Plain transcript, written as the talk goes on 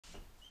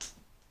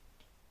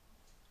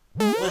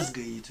What's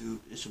good, YouTube?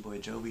 It's your boy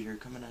Joey here,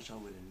 coming at y'all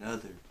with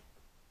another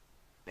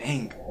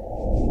banger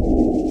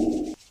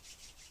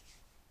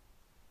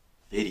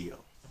video.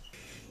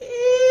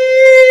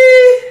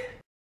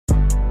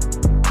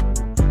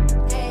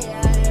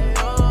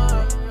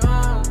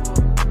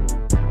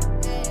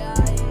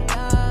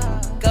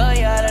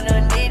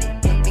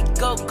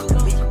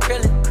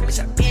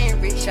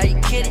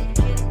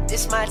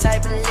 This my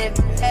type of living.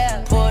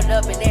 Pulled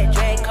up in that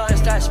drag car and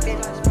start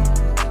spinning.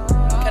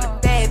 Got a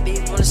bad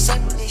bitch, wanna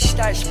suck me, she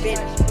start spinning.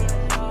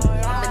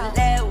 I'm in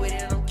love with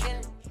it, I'm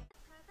killing.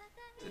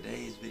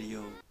 Today's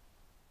video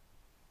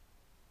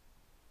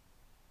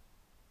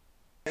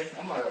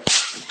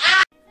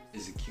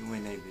is a Q&A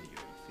video,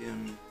 you feel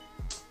me?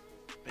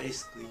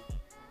 Basically,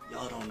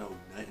 y'all don't know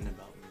nothing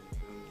about me, you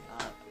feel me?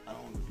 I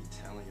don't be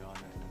telling y'all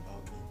nothing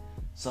about me.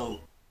 So,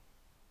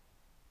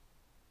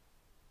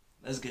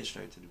 let's get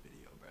straight to the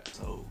video, bro.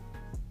 So,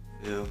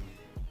 feel me?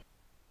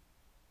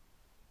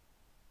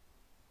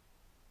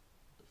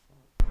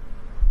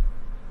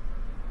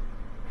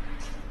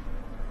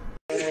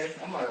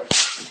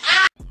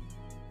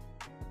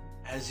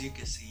 As you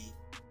can see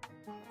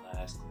from the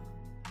last clip,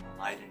 the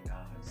lighting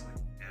died. So,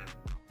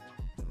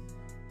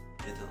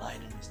 yeah, the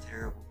lighting is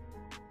terrible.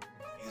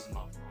 I'm using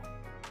my phone.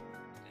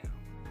 Damn.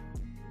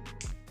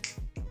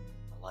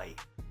 The light.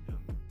 Feel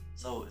me?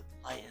 So, if the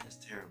lighting is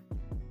terrible,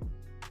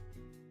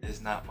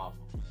 it's not my fault.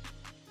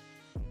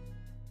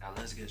 Now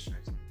let's get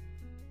straight to it.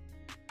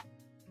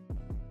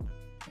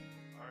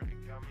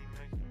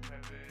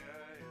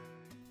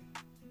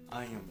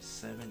 I am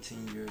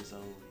 17 years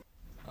old.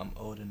 I'm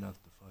old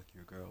enough to fuck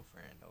your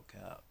girlfriend, no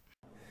cap.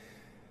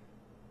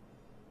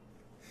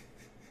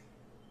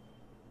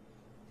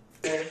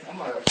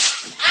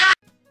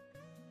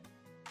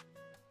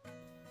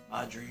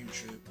 My dream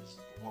trip is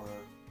more,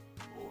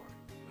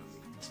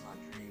 it's my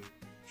dream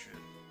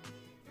trip.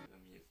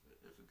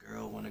 If a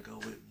girl wanna go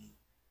with me,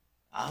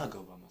 I'll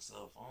go by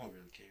myself. I don't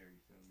really care, you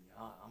feel me?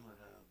 I'm gonna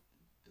have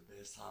the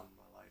best time of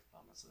my life by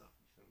myself,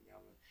 you feel me?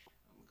 I'm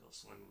gonna go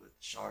swimming with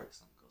the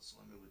sharks, I'm gonna go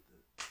swimming with the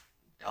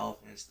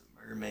dolphins, the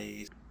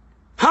mermaids.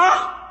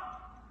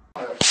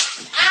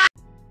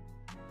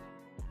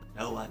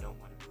 No, I don't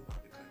want to move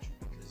out of the country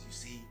because you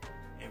see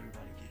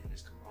everybody getting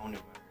this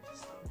coronavirus and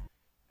stuff.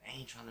 I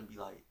ain't trying to be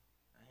like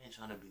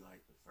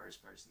the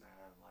first person to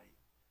have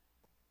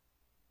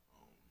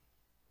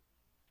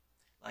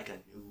like a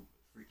new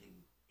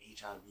freaking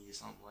HIV or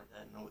something like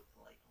that. No,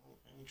 like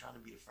I ain't trying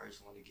to be the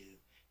first one to give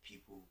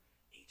people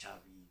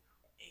HIV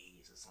or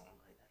AIDS or something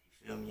like that.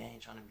 You feel me? I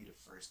ain't trying to be the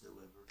first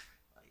deliver.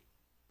 Like,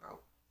 bro,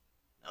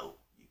 no,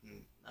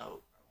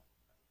 no, bro.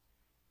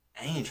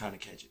 I ain't trying to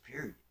catch it,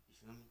 period. You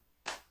feel me?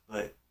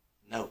 But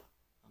no,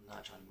 I'm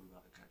not trying to move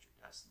out of the country.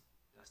 That's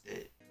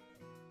dead.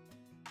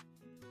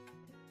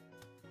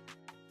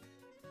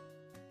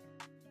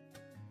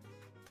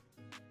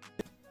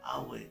 I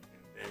would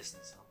invest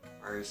in something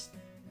first,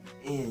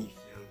 and you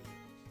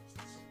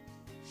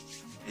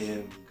feel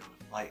me? Go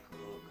to Flight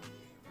Club, go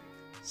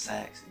to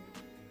Saks, and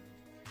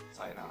it's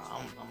like, nah,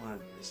 I'm gonna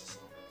invest in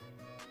something.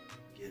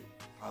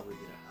 Probably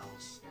get a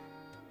house,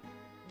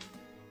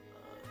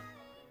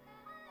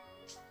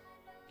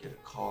 get a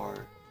car,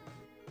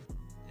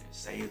 and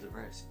save the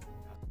rest.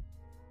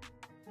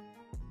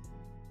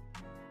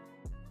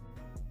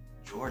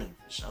 Jordan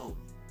for sure.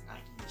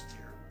 Nike was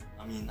terrible.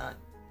 I mean, Nike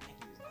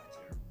was not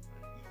terrible,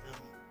 but you feel me?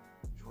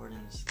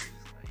 Jordan is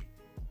like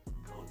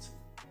go to.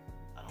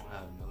 I don't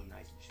have no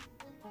Nike shoes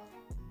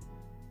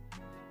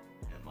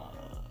in my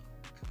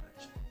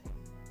collection.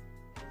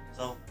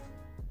 So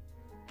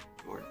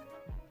Jordan.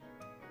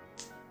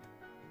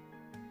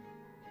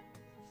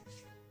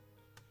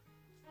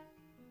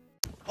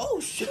 Oh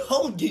shit!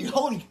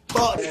 Holy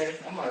fuck!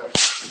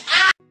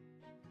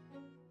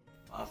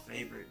 My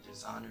favorite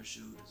designer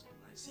shoe is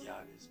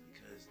Balenciagas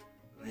because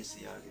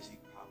Balenciagas you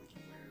probably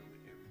can wear it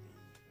with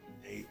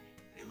everything.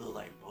 They look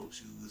like boat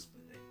shoes,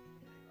 but they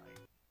like,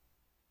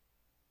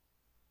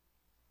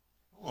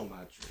 who am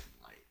I tripping?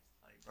 Like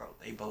bro,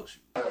 they boat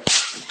shoes.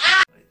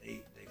 Like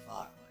they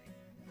fly. Like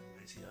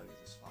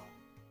Balenciagas is fly.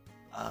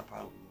 I'll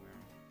probably wear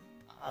them.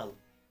 I'll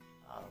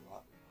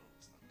rock them.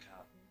 It's no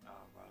cap.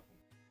 I'll rock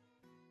them.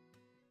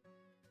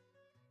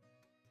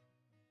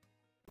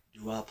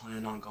 Do I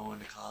plan on going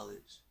to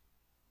college?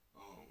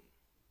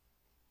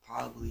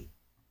 Probably.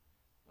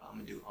 But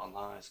I'm gonna do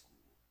online school.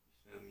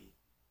 You feel me?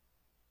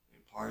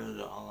 And part of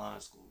the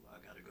online school, I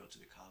gotta go to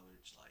the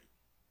college like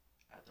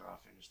after I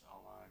finish the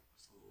online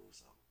school.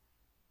 So,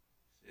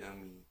 feel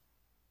me?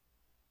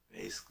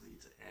 Basically,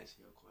 to answer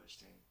your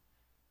question,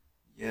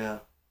 yeah.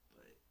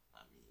 But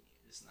I mean,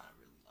 it's not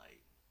really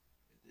like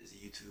if this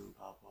YouTube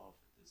pop off,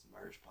 if this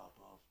merch pop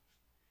off,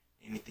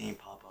 anything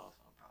pop off,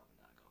 I'm probably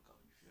not gonna go.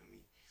 You feel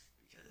me?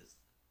 Because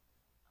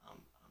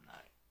I'm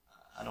not.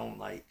 I don't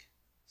like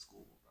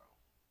school, bro.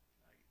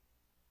 Like,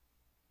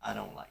 I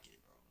don't like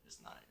it, bro. It's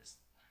not.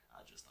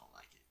 I just don't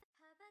like it.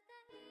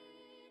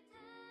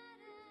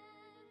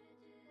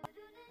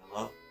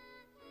 Hello?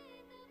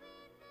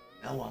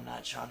 No, I'm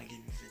not trying to give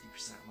you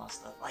 50% of my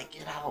stuff. Like,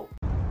 get out.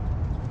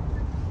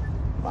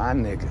 My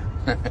nigga.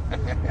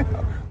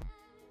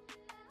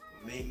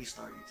 What made me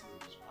start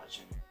YouTube was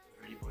watching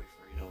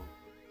prettyboyfredo,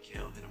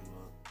 Kill Hit 'Em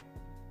Up,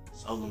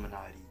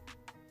 Illuminati.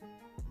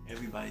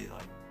 Everybody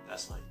like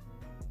that's like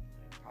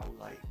probably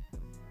like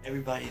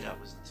everybody that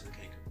was in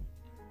 2K community.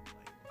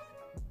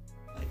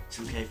 Like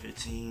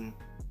 2K15,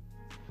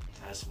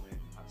 that's when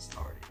I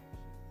started.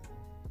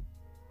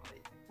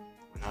 Like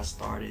when I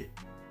started,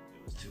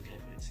 it was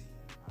 2K15.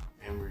 I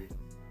remember it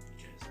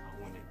because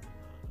I wanted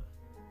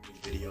these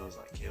videos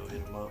like Kill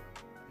Hit 'Em Up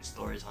and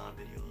story time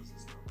videos and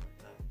stuff like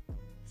that.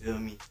 Feel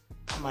me?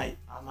 I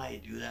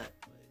might do that,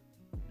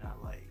 but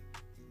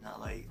not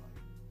like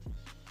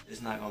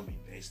it's not gonna be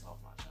based off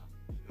my channel.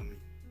 Feel me?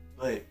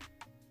 But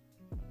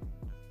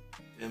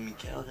feel me?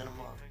 Kill Hit 'Em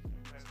Up.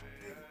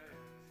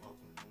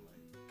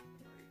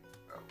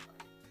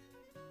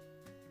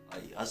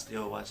 Like I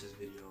still watch his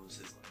videos,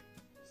 his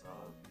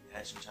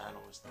reaction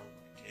channel and stuff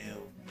like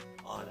Kale,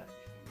 all that.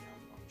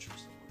 I'm a true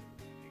story.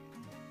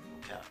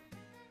 No cap.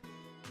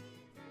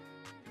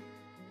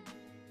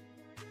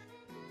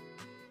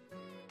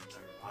 If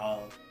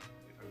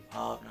her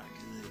vibe not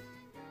good,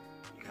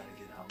 you gotta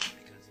get out,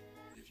 because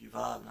if your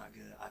vibe not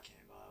good, I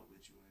can't vibe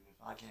with you, and if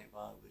I can't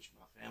vibe with you,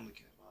 my family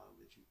can't vibe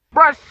with you.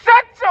 Bruh,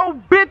 shut your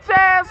bitch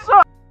ass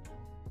up!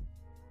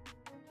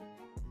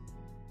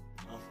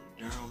 I'm from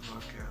Durham,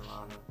 North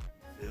Carolina.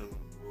 You feel me?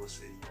 Bull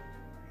City.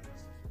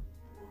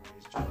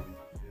 RaisedJoey.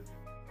 You feel me?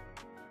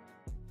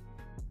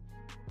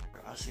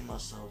 I see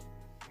myself in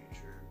the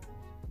future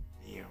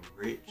being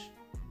rich.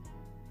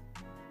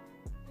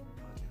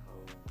 Fucking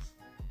hoes.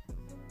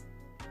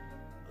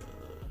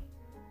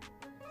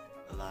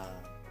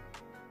 Alive.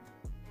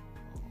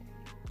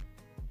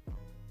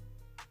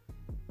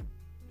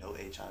 No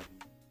HIV.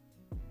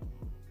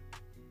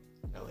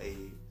 No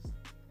AIDS.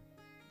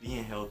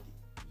 Being healthy.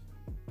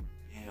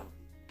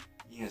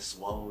 Being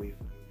swole, you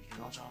feel me?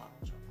 Because I'm trying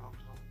to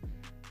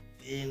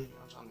feel me?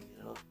 I'm trying to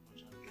get up.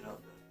 You feel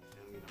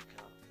me? No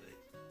cap. But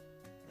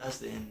that's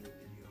the end of the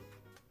video.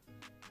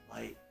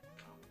 Like,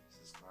 comment,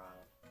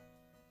 subscribe.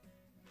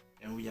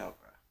 And we out,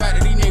 bro.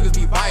 These niggas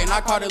be biting,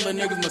 I call the little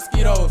niggas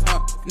mosquitoes, huh?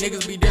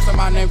 Niggas be dissing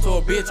my name to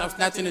a bitch, I'm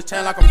snatching his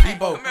chain like I'm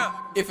Debo.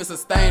 If it's a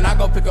stain, I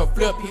go pick a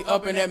flip, he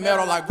up in that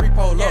metal like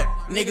repo, look.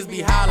 Niggas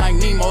be high like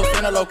Nemo,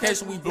 send a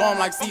location, we blow 'em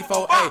like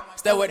C4, ayy.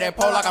 Stay with that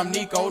pole like I'm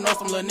Nico, know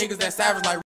some little niggas that savage like